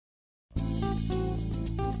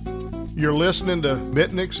You're listening to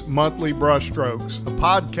Mitnick's Monthly Brushstrokes, a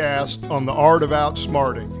podcast on the art of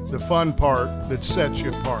outsmarting, the fun part that sets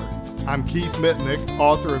you apart. I'm Keith Mitnick,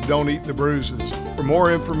 author of Don't Eat the Bruises. For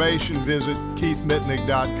more information, visit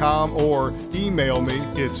keithmitnick.com or email me.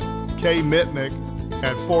 It's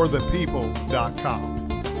kmitnick@forthepeople.com.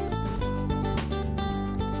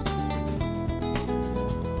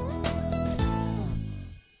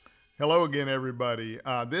 Hello again, everybody.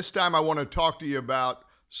 This time I want to talk to you about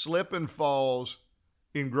slip and falls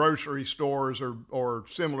in grocery stores or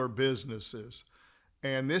similar businesses.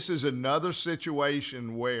 And this is another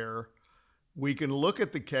situation where we can look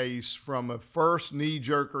at the case from a first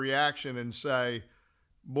knee-jerk reaction and say,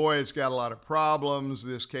 boy, it's got a lot of problems.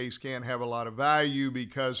 This case can't have a lot of value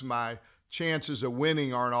because my chances of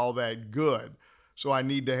winning aren't all that good. So I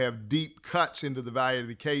need to have deep cuts into the value of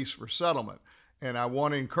the case for settlement. And I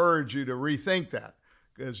want to encourage you to rethink that,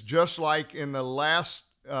 because just like in the last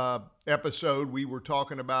episode, we were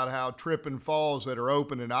talking about how trip and falls that are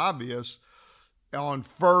open and obvious on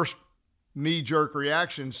first knee-jerk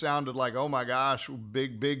reaction sounded like, oh my gosh,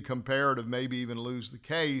 big comparative, maybe even lose the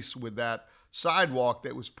case with that sidewalk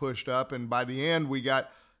that was pushed up. And by the end, we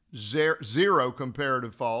got zero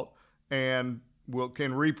comparative fault, and we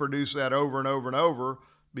can reproduce that over and over and over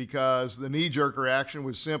because the knee-jerk reaction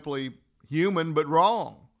was simply human but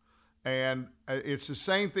wrong. And it's the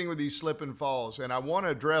same thing with these slip and falls. And I want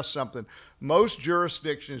to address something. Most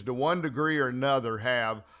jurisdictions, to one degree or another,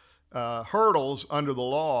 have hurdles under the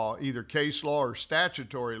law, either case law or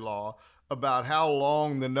statutory law, about how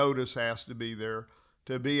long the notice has to be there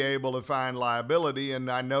to be able to find liability. And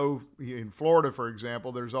I know in Florida, for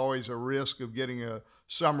example, there's always a risk of getting a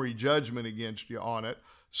summary judgment against you on it.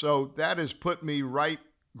 So that has put me right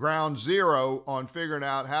ground zero on figuring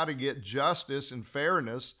out how to get justice and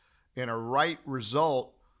fairness and a right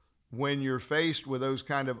result when you're faced with those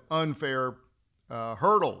kind of unfair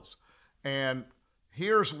hurdles. And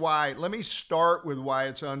here's why. Let me start with why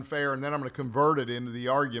it's unfair, and then I'm going to convert it into the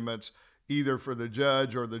arguments either for the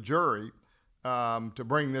judge or the jury to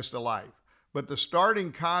bring this to life. But the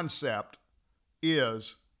starting concept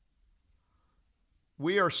is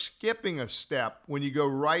we are skipping a step when you go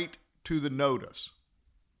right to the notice,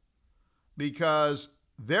 because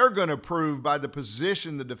they're going to prove by the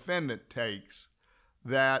position the defendant takes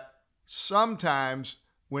that sometimes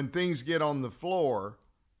when things get on the floor,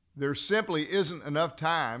 there simply isn't enough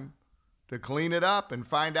time to clean it up and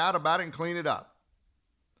find out about it and clean it up.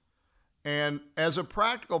 And as a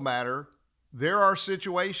practical matter, there are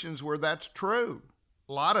situations where that's true.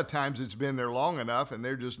 A lot of times it's been there long enough and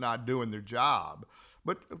they're just not doing their job.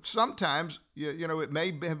 But sometimes, it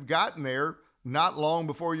may have gotten there not long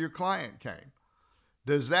before your client came.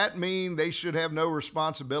 Does that mean they should have no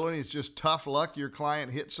responsibility? It's just tough luck your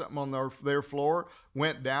client hit something on their floor,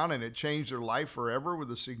 went down, and it changed their life forever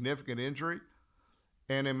with a significant injury?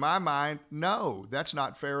 And in my mind, no, that's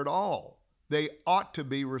not fair at all. They ought to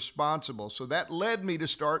be responsible. So that led me to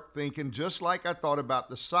start thinking, just like I thought about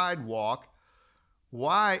the sidewalk,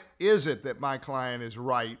 why is it that my client is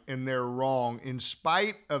right and they're wrong, in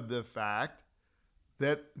spite of the fact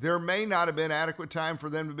that there may not have been adequate time for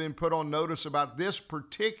them to have been put on notice about this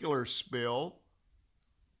particular spill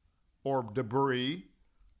or debris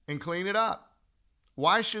and clean it up?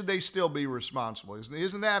 Why should they still be responsible?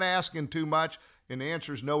 Isn't that asking too much? And the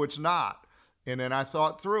answer is no, it's not. And then I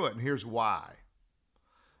thought through it, and here's why.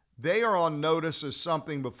 They are on notice of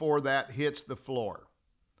something before that hits the floor.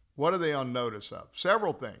 What are they on notice of?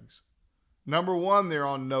 Several things. Number one, they're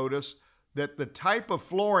on notice that the type of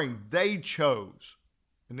flooring they chose,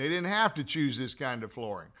 and they didn't have to choose this kind of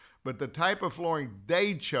flooring, but the type of flooring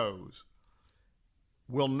they chose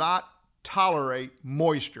will not tolerate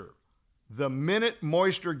moisture. The minute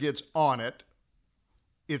moisture gets on it,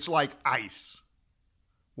 it's like ice.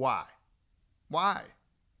 Why?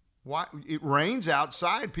 It rains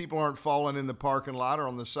outside. People aren't falling in the parking lot or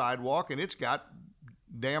on the sidewalk, and it's got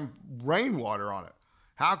damn rainwater on it.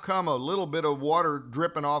 How come a little bit of water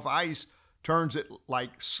dripping off ice turns it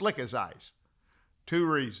like slick as ice? Two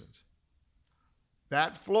reasons.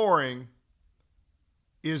 That flooring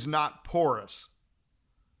is not porous.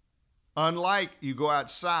 Unlike you go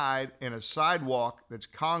outside and a sidewalk that's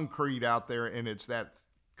concrete out there and it's that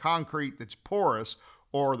concrete that's porous,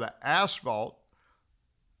 or the asphalt,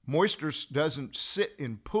 moisture doesn't sit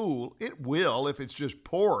in pool. It will if it's just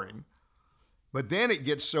pouring, but then it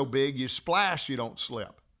gets so big you splash, you don't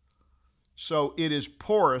slip. So it is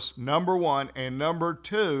porous, number one, and number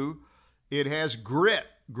two, it has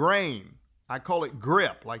grain. I call it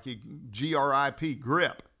grip, like G-R-I-P,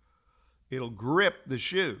 grip. It'll grip the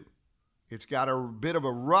shoe. It's got a bit of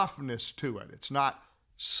a roughness to it. It's not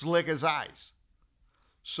slick as ice.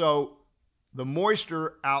 So the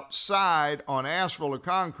moisture outside on asphalt or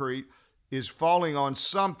concrete is falling on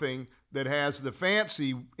something that has the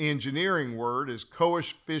fancy engineering word is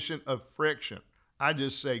coefficient of friction. I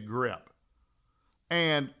just say grip.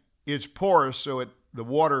 And it's porous, so the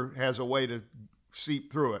water has a way to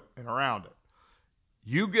seep through it and around it.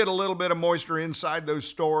 You get a little bit of moisture inside those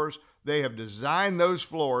stores. They have designed those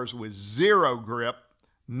floors with zero grip,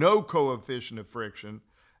 no coefficient of friction,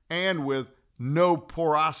 and with no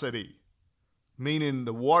porosity, meaning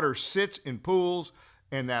the water sits in pools,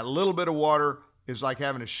 and that little bit of water is like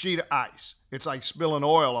having a sheet of ice. It's like spilling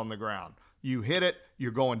oil on the ground. You hit it,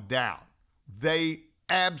 you're going down. They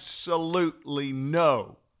absolutely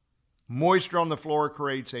know moisture on the floor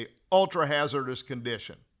creates a ultra hazardous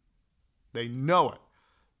condition. They know it.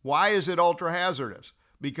 Why is it ultra hazardous?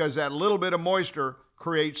 Because that little bit of moisture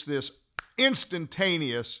creates this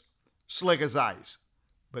instantaneous slick as ice.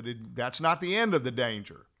 But that's not the end of the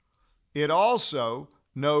danger. It also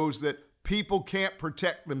knows that people can't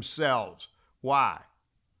protect themselves. Why?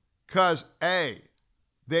 Because A,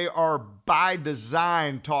 they are by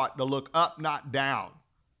design taught to look up, not down.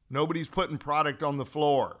 Nobody's putting product on the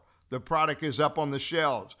floor. The product is up on the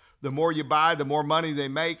shelves. The more you buy, the more money they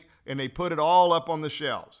make, and they put it all up on the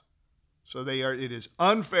shelves. So it is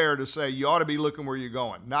unfair to say you ought to be looking where you're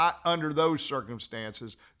going. Not under those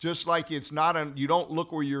circumstances. Just like you don't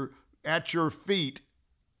look where you're at your feet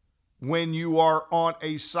when you are on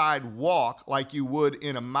a sidewalk like you would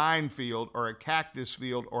in a minefield or a cactus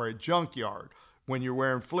field or a junkyard when you're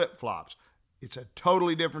wearing flip-flops. It's a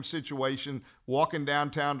totally different situation. Walking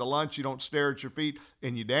downtown to lunch, you don't stare at your feet,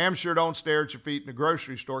 and you damn sure don't stare at your feet in a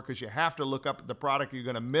grocery store because you have to look up at the product. You're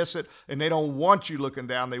going to miss it, and they don't want you looking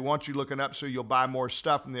down. They want you looking up so you'll buy more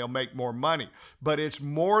stuff and they'll make more money. But it's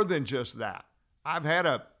more than just that. I've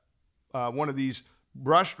had one of these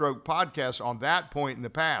brushstroke podcasts on that point in the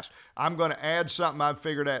past. I'm going to add something I've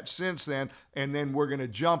figured out since then, and then we're going to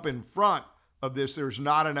jump in front of this "there's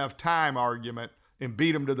not enough time" argument and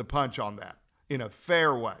beat them to the punch on that in a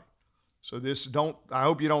fair way. So I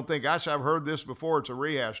hope you don't think, gosh, I've heard this before, it's a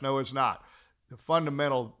rehash. No, it's not. The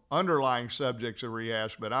fundamental underlying subject's a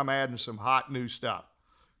rehash, but I'm adding some hot new stuff.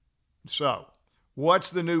 So, what's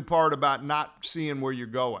the new part about not seeing where you're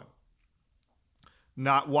going?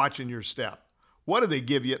 Not watching your step. What do they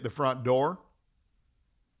give you at the front door?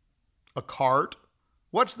 A cart.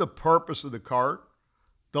 What's the purpose of the cart?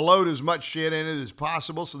 To load as much shit in it as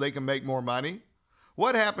possible so they can make more money?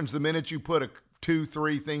 What happens the minute you put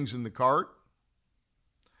 2-3 things in the cart?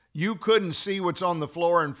 You couldn't see what's on the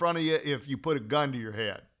floor in front of you if you put a gun to your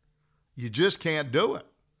head. You just can't do it.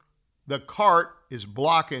 The cart is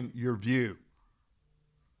blocking your view.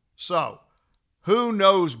 So, who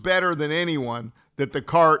knows better than anyone that the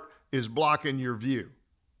cart is blocking your view?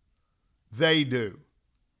 They do.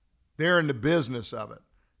 They're in the business of it.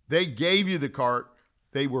 They gave you the cart.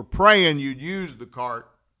 They were praying you'd use the cart.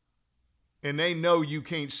 And they know you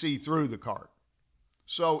can't see through the cart.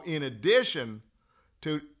 So in addition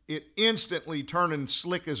to it instantly turning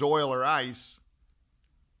slick as oil or ice,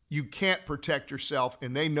 you can't protect yourself,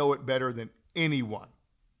 and they know it better than anyone.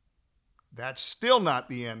 That's still not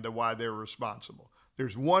the end of why they're responsible.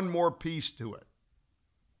 There's one more piece to it.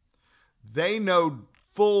 They know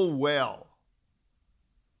full well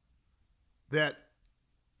that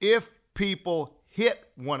if people hit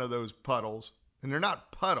one of those puddles, and they're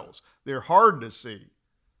not puddles, they're hard to see,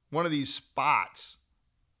 one of these spots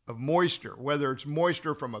of moisture, whether it's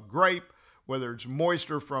moisture from a grape, whether it's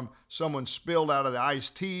moisture from someone spilled out of the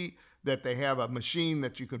iced tea, that they have a machine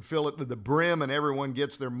that you can fill it to the brim and everyone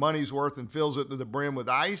gets their money's worth and fills it to the brim with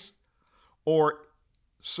ice, or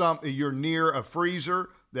you're near a freezer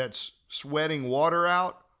that's sweating water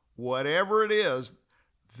out, whatever it is,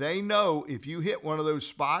 they know if you hit one of those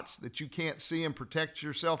spots that you can't see and protect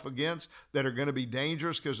yourself against that are going to be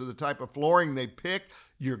dangerous because of the type of flooring they picked,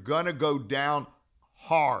 you're going to go down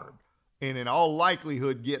hard and in all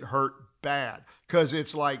likelihood get hurt bad because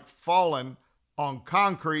it's like falling on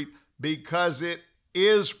concrete because it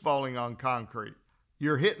is falling on concrete.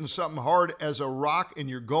 You're hitting something hard as a rock and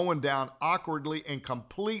you're going down awkwardly and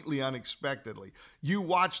completely unexpectedly. You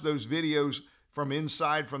watch those videos from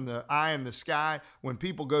inside, from the eye in the sky, when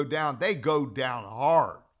people go down, they go down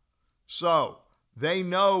hard. So they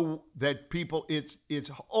know that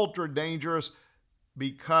it's ultra dangerous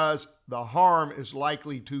because the harm is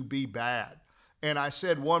likely to be bad. And I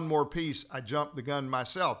said one more piece, I jumped the gun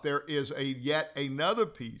myself. There is yet another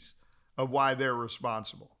piece of why they're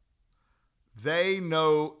responsible. They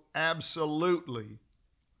know absolutely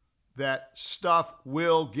that stuff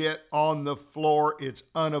will get on the floor. It's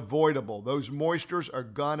unavoidable. Those moistures are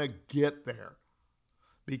going to get there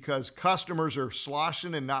because customers are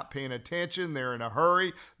sloshing and not paying attention. They're in a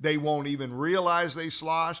hurry. They won't even realize they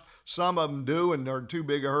sloshed. Some of them do, and they're in too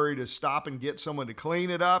big a hurry to stop and get someone to clean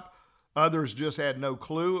it up. Others just had no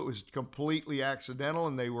clue. It was completely accidental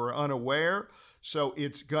and they were unaware. So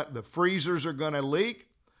the freezers are going to leak.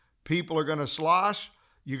 People are going to slosh.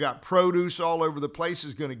 You got produce all over the place.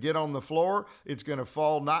 It's going to get on the floor. It's going to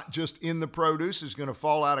fall not just in the produce. It's going to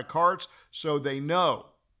fall out of carts. So they know.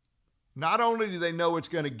 Not only do they know it's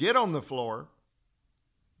going to get on the floor,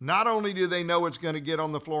 not only do they know it's going to get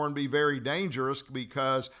on the floor and be very dangerous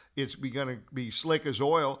because it's going to be slick as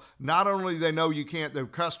oil, not only do they know the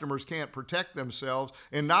customers can't protect themselves,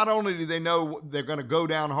 and not only do they know they're going to go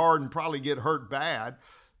down hard and probably get hurt bad,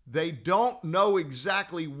 they don't know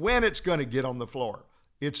exactly when it's going to get on the floor.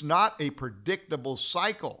 It's not a predictable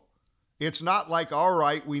cycle. It's not like, all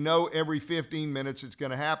right, we know every 15 minutes it's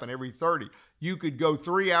going to happen, every 30. You could go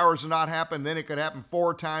 3 hours and not happen, then it could happen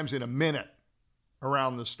 4 times in a minute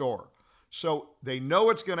around the store. So they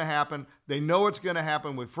know it's going to happen. They know it's going to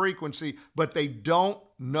happen with frequency, but they don't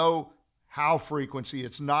know how frequency.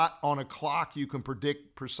 It's not on a clock you can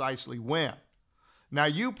predict precisely when. Now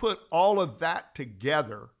you put all of that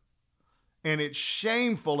together, and it's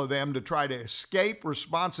shameful of them to try to escape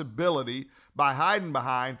responsibility by hiding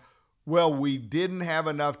behind, well, we didn't have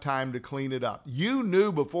enough time to clean it up. You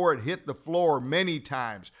knew before it hit the floor many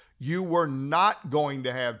times you were not going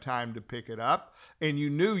to have time to pick it up, and you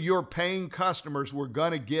knew your paying customers were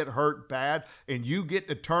going to get hurt bad, and you get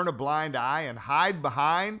to turn a blind eye and hide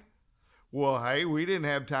behind, well, hey, we didn't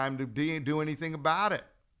have time to do anything about it.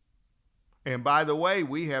 And by the way,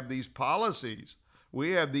 we have these policies.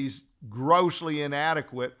 We have these grossly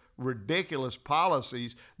inadequate, ridiculous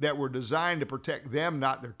policies that were designed to protect them,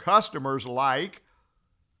 not their customers, like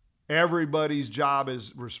everybody's job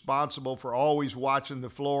is responsible for always watching the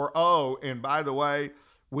floor. Oh, and by the way,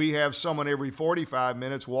 we have someone every 45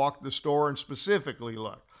 minutes walk the store and specifically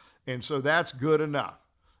look. And so that's good enough.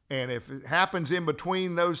 And if it happens in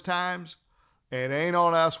between those times, it ain't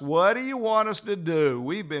on us. What do you want us to do?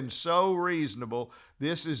 We've been so reasonable.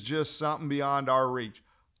 This is just something beyond our reach.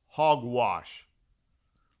 Hogwash.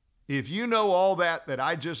 If you know all that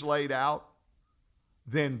I just laid out,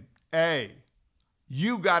 then A,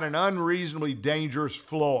 you got an unreasonably dangerous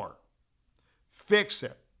floor. Fix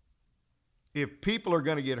it. If people are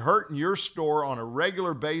going to get hurt in your store on a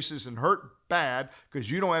regular basis and hurt bad because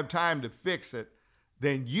you don't have time to fix it,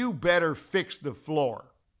 then you better fix the floor.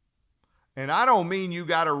 And I don't mean you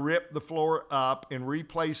got to rip the floor up and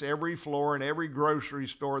replace every floor in every grocery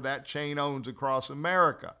store that chain owns across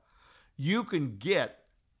America. You can get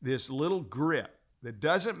this little grip that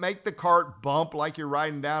doesn't make the cart bump like you're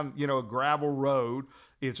riding down, a gravel road.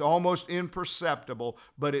 It's almost imperceptible,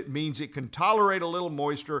 but it means it can tolerate a little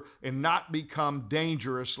moisture and not become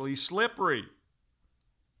dangerously slippery.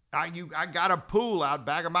 I got a pool out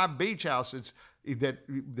back of my beach house.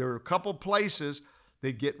 There are a couple places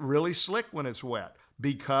that get really slick when it's wet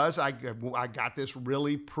because I got this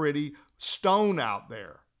really pretty stone out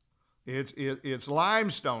there. It's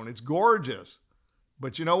limestone. It's gorgeous.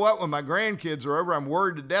 But you know what? When my grandkids are over, I'm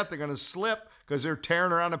worried to death they're going to slip because they're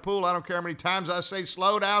tearing around the pool. I don't care how many times I say,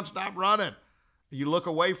 slow down, stop running. You look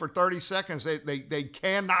away for 30 seconds, they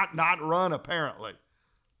cannot not run, apparently.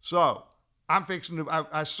 So I'm fixing to,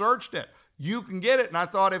 I searched it. You can get it. And I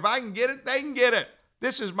thought, if I can get it, they can get it.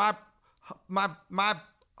 This is my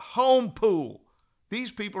home pool. These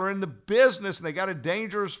people are in the business and they got a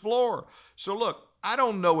dangerous floor. So look, I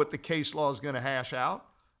don't know what the case law is going to hash out.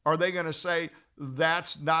 Are they going to say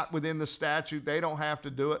that's not within the statute? They don't have to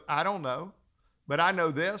do it. I don't know. But I know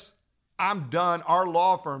this. I'm done. Our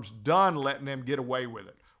law firm's done letting them get away with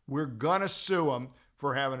it. We're going to sue them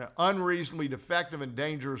for having an unreasonably defective and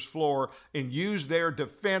dangerous floor and use their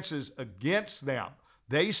defenses against them.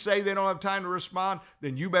 They say they don't have time to respond,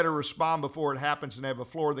 then you better respond before it happens and have a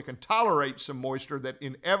floor that can tolerate some moisture that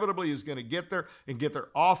inevitably is going to get there and get there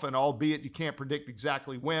often, albeit you can't predict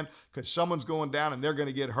exactly when, because someone's going down and they're going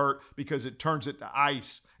to get hurt because it turns it to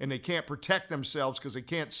ice and they can't protect themselves because they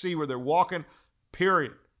can't see where they're walking,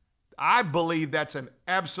 period. I believe that's an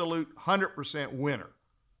absolute 100% winner.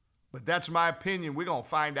 But that's my opinion. We're going to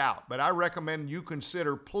find out. But I recommend you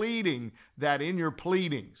consider pleading that in your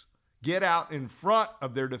pleadings. Get out in front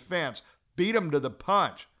of their defense. Beat them to the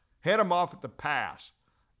punch. Head them off at the pass.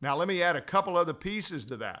 Now, let me add a couple other pieces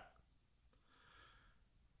to that.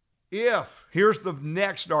 Here's the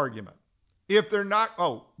next argument. If they're not,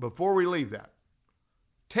 before we leave that,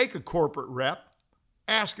 take a corporate rep.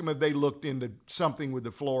 Ask them if they looked into something with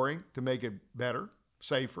the flooring to make it better,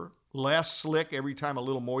 safer, less slick every time a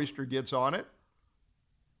little moisture gets on it.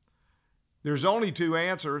 There's only two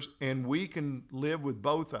answers, and we can live with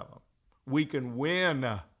both of them. We can win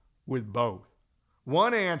with both.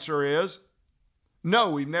 One answer is, no,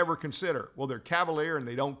 we've never considered. Well, they're cavalier and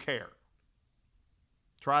they don't care.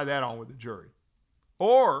 Try that on with the jury.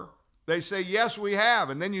 Or they say, yes, we have.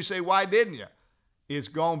 And then you say, why didn't you? It's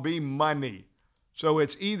going to be money. So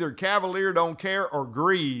it's either cavalier, don't care, or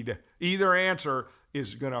greed. Either answer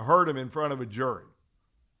is going to hurt them in front of a jury.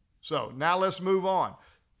 So now let's move on.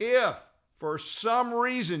 If for some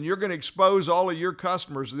reason you're going to expose all of your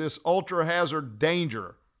customers to this ultra hazard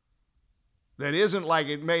danger that isn't like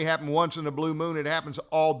it may happen once in a blue moon, it happens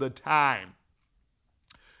all the time,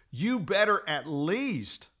 you better at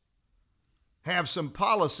least have some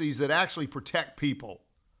policies that actually protect people.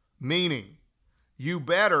 Meaning, you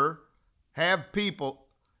better have people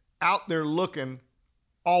out there looking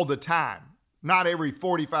all the time, not every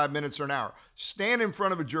 45 minutes or an hour. Stand in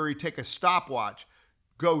front of a jury, take a stopwatch,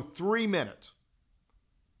 go 3 minutes.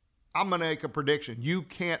 I'm going to make a prediction. You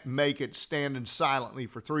can't make it standing silently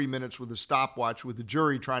for 3 minutes with a stopwatch with the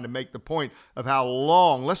jury trying to make the point of how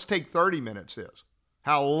long, let's take 30 minutes is,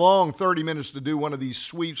 how long 30 minutes to do one of these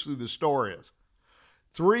sweeps through the store is.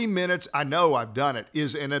 3 minutes, I know I've done it,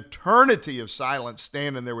 is an eternity of silence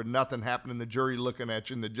standing there with nothing happening, the jury looking at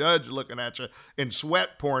you and the judge looking at you and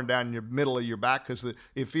sweat pouring down your middle of your back because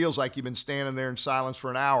it feels like you've been standing there in silence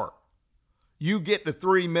for an hour. You get to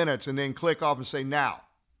 3 minutes and then click off and say, now,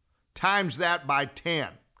 times that by 10.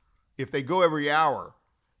 If they go every hour,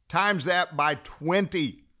 times that by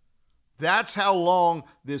 20. That's how long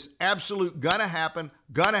this absolute gonna happen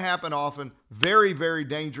often, very, very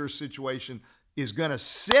dangerous situation is going to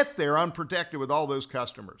sit there unprotected with all those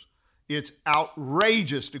customers. It's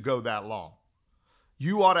outrageous to go that long.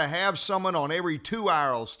 You ought to have someone on every 2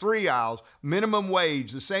 aisles, 3 aisles, minimum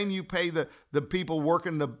wage, the same you pay the people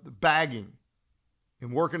working the bagging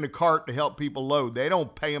and working the cart to help people load. They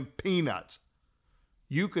don't pay them peanuts.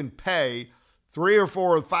 You can pay 3 or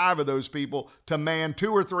 4 or 5 of those people to man 2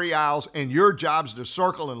 or 3 aisles, and your job's to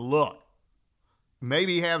circle and look.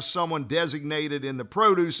 Maybe have someone designated in the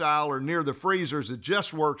produce aisle or near the freezers that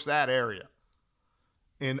just works that area.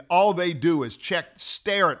 And all they do is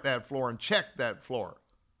stare at that floor and check that floor.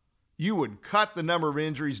 You would cut the number of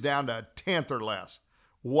injuries down to a tenth or less.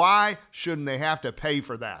 Why shouldn't they have to pay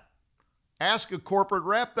for that? Ask a corporate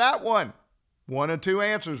rep that one. One of two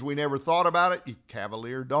answers. We never thought about it. You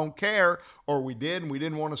cavalier, don't care. Or we did and we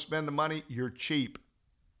didn't want to spend the money. You're cheap.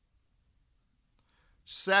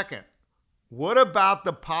 Second, what about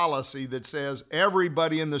the policy that says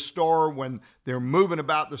everybody in the store, when they're moving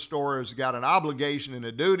about the store, has got an obligation and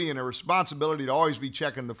a duty and a responsibility to always be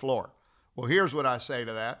checking the floor? Well, here's what I say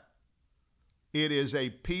to that. It is a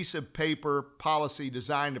piece of paper policy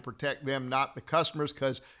designed to protect them, not the customers,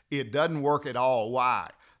 because it doesn't work at all. Why?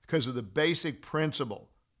 Because of the basic principle.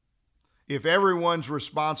 If everyone's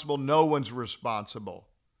responsible, no one's responsible.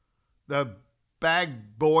 The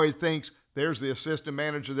bag boy thinks, there's the assistant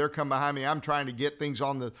manager. They're coming behind me. I'm trying to get things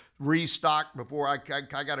on the restock before I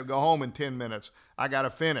got to go home in 10 minutes. I got to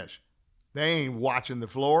finish. They ain't watching the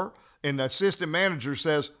floor. And the assistant manager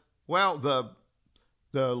says, well,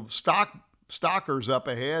 the stocker's up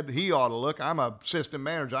ahead. He ought to look. I'm an assistant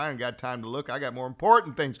manager. I ain't got time to look. I got more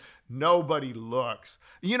important things. Nobody looks.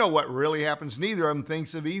 You know what really happens? Neither of them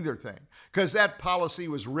thinks of either thing, because that policy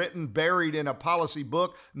was written, buried in a policy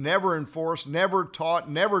book, never enforced, never taught,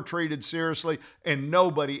 never treated seriously, and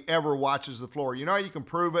nobody ever watches the floor. You know how you can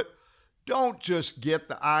prove it? Don't just get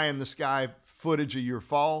the eye in the sky footage of your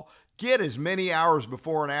fall. Get as many hours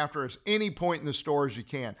before and after as any point in the store as you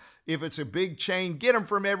can. If it's a big chain, get them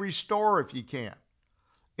from every store if you can.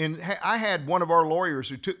 And I had one of our lawyers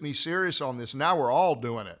who took me serious on this. Now we're all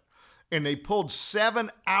doing it. And they pulled 7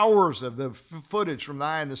 hours of the footage from the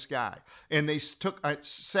eye in the sky. And they took a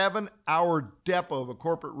 7-hour depo of a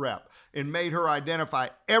corporate rep and made her identify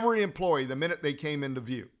every employee the minute they came into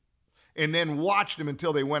view. And then watched them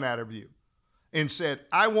until they went out of view. And said,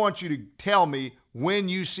 I want you to tell me when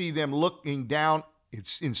you see them looking down,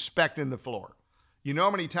 it's inspecting the floor. You know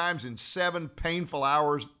how many times in 7 painful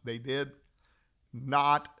hours they did?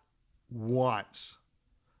 Not once.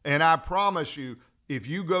 And I promise you, if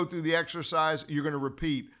you go through the exercise, you're going to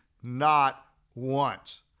repeat, not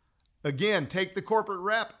once. Again, take the corporate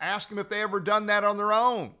rep. Ask them if they ever done that on their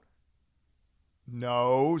own.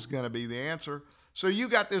 No is going to be the answer. So you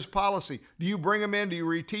got this policy. Do you bring them in? Do you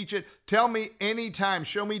reteach it? Tell me anytime,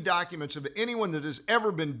 show me documents of anyone that has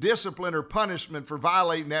ever been disciplined or punishment for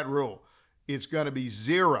violating that rule. It's going to be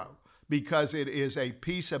zero, because it is a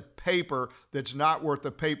piece of paper that's not worth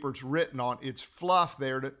the paper it's written on. It's fluff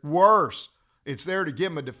there to, worse, it's there to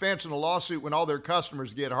give them a defense in a lawsuit when all their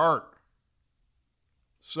customers get hurt.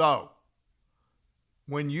 So,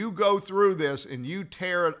 when you go through this and you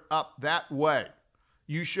tear it up that way,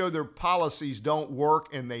 you show their policies don't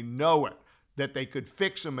work and they know it, that they could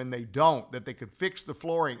fix them and they don't, that they could fix the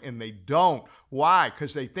flooring and they don't. Why?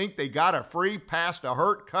 Because they think they got a free pass to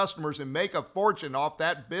hurt customers and make a fortune off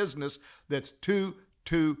that business that's too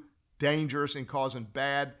dangerous and causing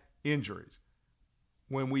bad injuries.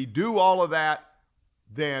 When we do all of that,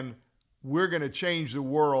 then we're going to change the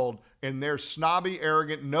world, and their snobby,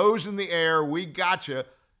 arrogant, nose in the air, we gotcha,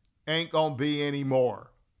 ain't going to be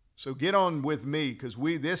anymore. So get on with me, because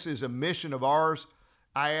this is a mission of ours.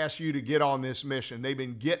 I ask you to get on this mission. They've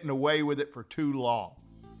been getting away with it for too long.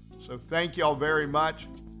 So thank y'all very much,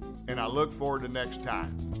 and I look forward to next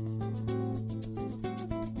time.